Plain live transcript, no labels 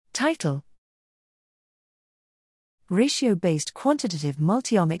Title: Ratio-based quantitative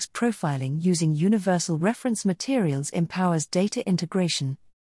multiomics profiling using universal reference materials empowers data integration.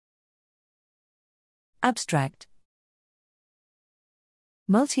 Abstract: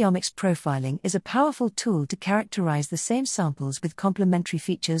 Multiomics profiling is a powerful tool to characterize the same samples with complementary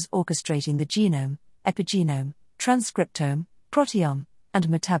features orchestrating the genome, epigenome, transcriptome, proteome, and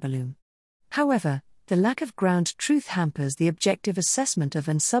metabolome. However, the lack of ground truth hampers the objective assessment of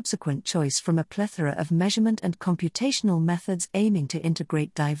and subsequent choice from a plethora of measurement and computational methods aiming to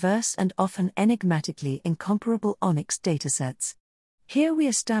integrate diverse and often enigmatically incomparable omics datasets. Here we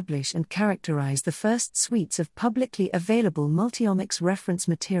establish and characterize the first suites of publicly available multiomics reference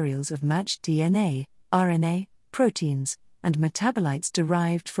materials of matched DNA, RNA, proteins, and metabolites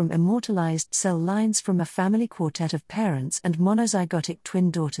derived from immortalized cell lines from a family quartet of parents and monozygotic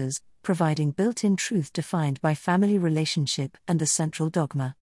twin daughters, providing built-in truth defined by family relationship and the central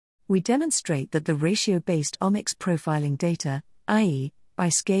dogma. We demonstrate that the ratio-based omics profiling data, i.e., by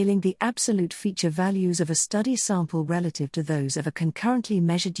scaling the absolute feature values of a study sample relative to those of a concurrently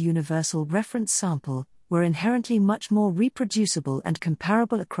measured universal reference sample, were inherently much more reproducible and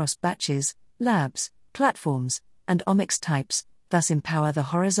comparable across batches, labs, platforms, and omics types, thus empower the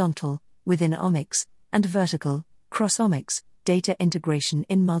horizontal, within omics, and vertical, cross-omics, data integration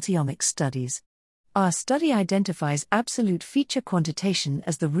in multiomics studies. Our study identifies absolute feature quantitation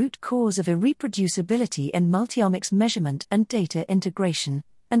as the root cause of irreproducibility in multiomics measurement and data integration,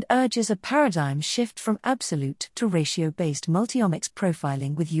 and urges a paradigm shift from absolute to ratio-based multiomics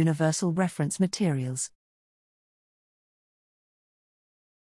profiling with universal reference materials.